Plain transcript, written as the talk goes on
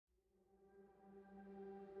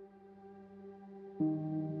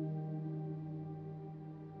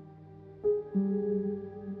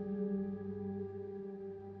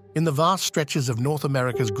In the vast stretches of North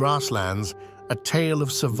America's grasslands, a tale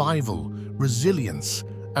of survival, resilience,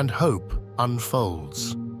 and hope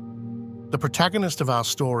unfolds. The protagonist of our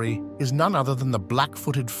story is none other than the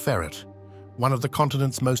black-footed ferret, one of the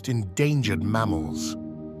continent's most endangered mammals.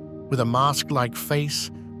 With a mask-like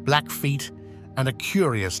face, black feet, and a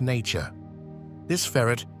curious nature, this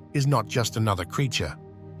ferret is not just another creature.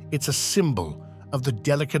 It's a symbol of the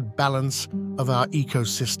delicate balance of our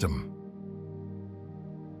ecosystem.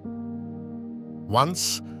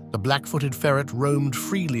 Once, the black-footed ferret roamed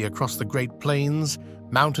freely across the Great Plains,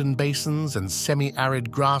 mountain basins, and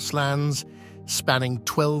semi-arid grasslands, spanning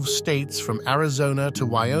 12 states from Arizona to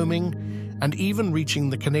Wyoming, and even reaching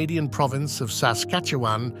the Canadian province of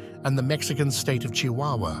Saskatchewan and the Mexican state of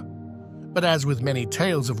Chihuahua. But as with many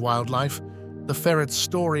tales of wildlife, the ferret's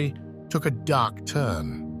story took a dark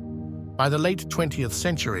turn. By the late 20th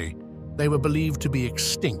century, they were believed to be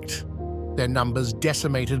extinct, their numbers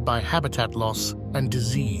decimated by habitat loss and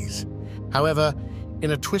disease. However,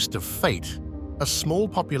 in a twist of fate, a small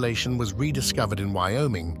population was rediscovered in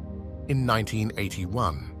Wyoming in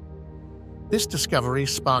 1981. This discovery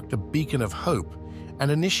sparked a beacon of hope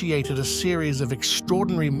and initiated a series of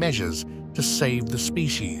extraordinary measures to save the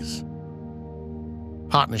species.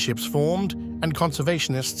 Partnerships formed and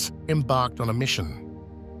conservationists embarked on a mission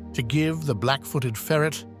to give the black-footed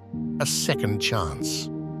ferret a second chance.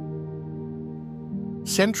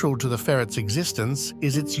 Central to the ferret's existence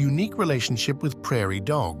is its unique relationship with prairie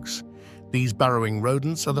dogs. These burrowing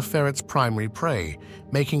rodents are the ferret's primary prey,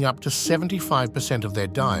 making up to 75% of their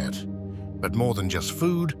diet. But more than just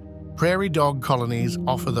food, prairie dog colonies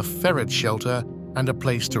offer the ferret shelter and a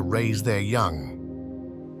place to raise their young.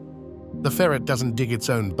 The ferret doesn't dig its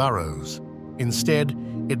own burrows. Instead,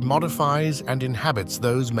 it modifies and inhabits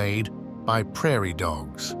those made by prairie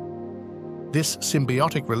dogs. This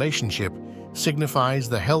symbiotic relationship signifies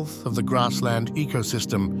the health of the grassland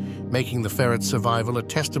ecosystem, making the ferret's survival a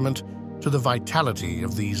testament to the vitality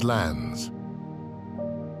of these lands.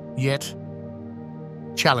 Yet,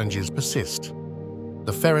 challenges persist.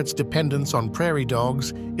 The ferret's dependence on prairie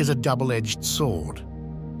dogs is a double-edged sword.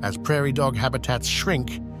 As prairie dog habitats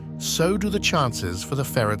shrink, so do the chances for the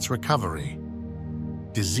ferret's recovery.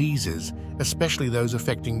 Diseases, especially those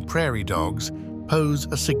affecting prairie dogs, pose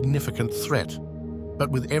a significant threat. But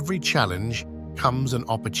with every challenge comes an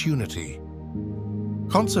opportunity.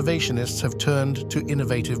 Conservationists have turned to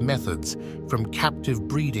innovative methods, from captive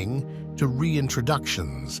breeding to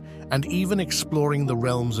reintroductions, and even exploring the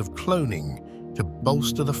realms of cloning to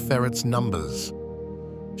bolster the ferret's numbers.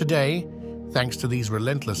 Today, thanks to these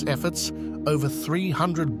relentless efforts, over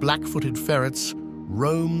 300 black-footed ferrets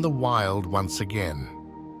roam the wild once again.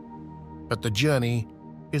 But the journey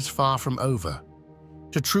is far from over.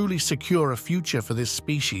 To truly secure a future for this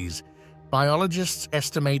species, biologists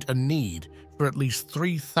estimate a need for at least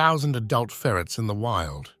 3,000 adult ferrets in the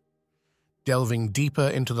wild. Delving deeper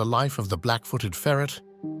into the life of the black-footed ferret,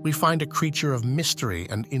 we find a creature of mystery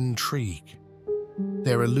and intrigue.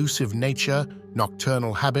 Their elusive nature,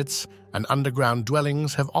 nocturnal habits, and underground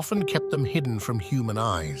dwellings have often kept them hidden from human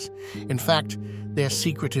eyes. In fact, their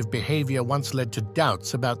secretive behavior once led to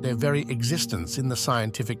doubts about their very existence in the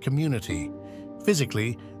scientific community.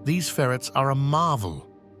 Physically, these ferrets are a marvel.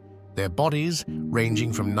 Their bodies,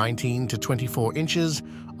 ranging from 19 to 24 inches,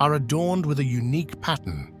 are adorned with a unique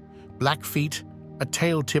pattern: black feet, a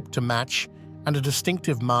tail tip to match, and a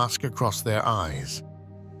distinctive mask across their eyes.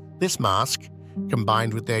 This mask,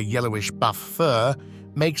 combined with their yellowish-buff fur,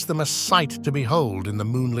 makes them a sight to behold in the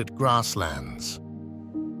moonlit grasslands.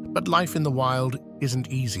 But life in the wild isn't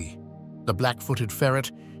easy. The black-footed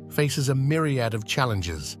ferret faces a myriad of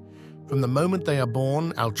challenges. From the moment they are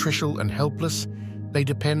born, altricial and helpless, they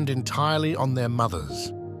depend entirely on their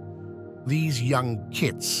mothers. These young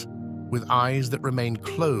kits, with eyes that remain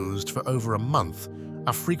closed for over a month,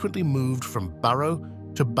 are frequently moved from burrow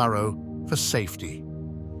to burrow for safety.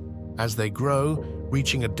 As they grow,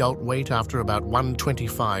 reaching adult weight after about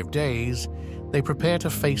 125 days, they prepare to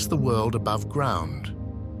face the world above ground.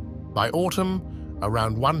 By autumn,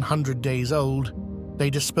 around 100 days old, they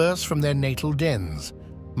disperse from their natal dens,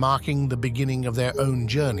 marking the beginning of their own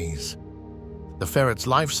journeys. The ferret's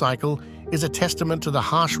life cycle is a testament to the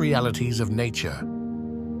harsh realities of nature.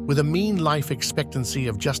 With a mean life expectancy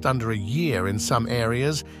of just under a year in some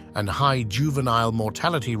areas and high juvenile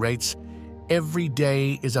mortality rates, every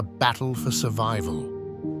day is a battle for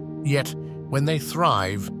survival. Yet, when they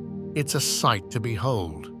thrive, it's a sight to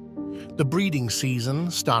behold. The breeding season,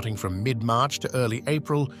 starting from mid-March to early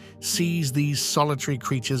April, sees these solitary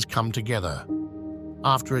creatures come together.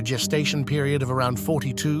 After a gestation period of around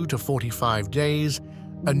 42 to 45 days,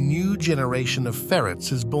 a new generation of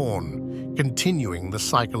ferrets is born, continuing the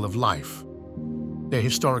cycle of life. Their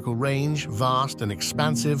historical range, vast and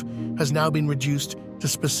expansive, has now been reduced to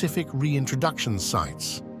specific reintroduction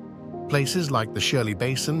sites. Places like the Shirley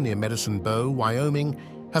Basin near Medicine Bow, Wyoming,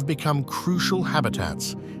 have become crucial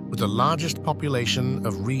habitats with the largest population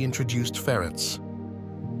of reintroduced ferrets.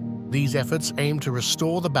 These efforts aim to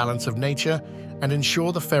restore the balance of nature and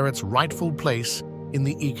ensure the ferret's rightful place in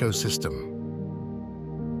the ecosystem.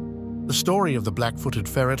 The story of the black-footed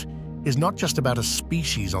ferret is not just about a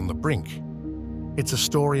species on the brink. It's a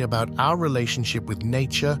story about our relationship with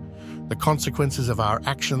nature, the consequences of our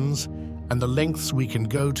actions, and the lengths we can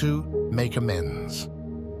go to make amends.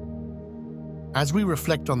 As we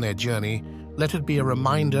reflect on their journey, let it be a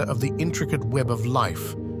reminder of the intricate web of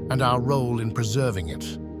life and our role in preserving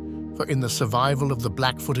it. For in the survival of the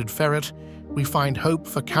black-footed ferret, we find hope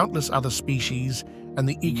for countless other species and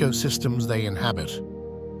the ecosystems they inhabit.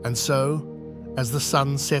 And so, as the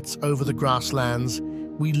sun sets over the grasslands,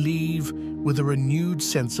 we leave with a renewed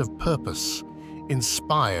sense of purpose,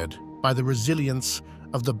 inspired by the resilience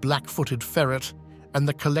of the black-footed ferret and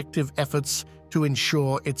the collective efforts to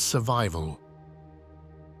ensure its survival.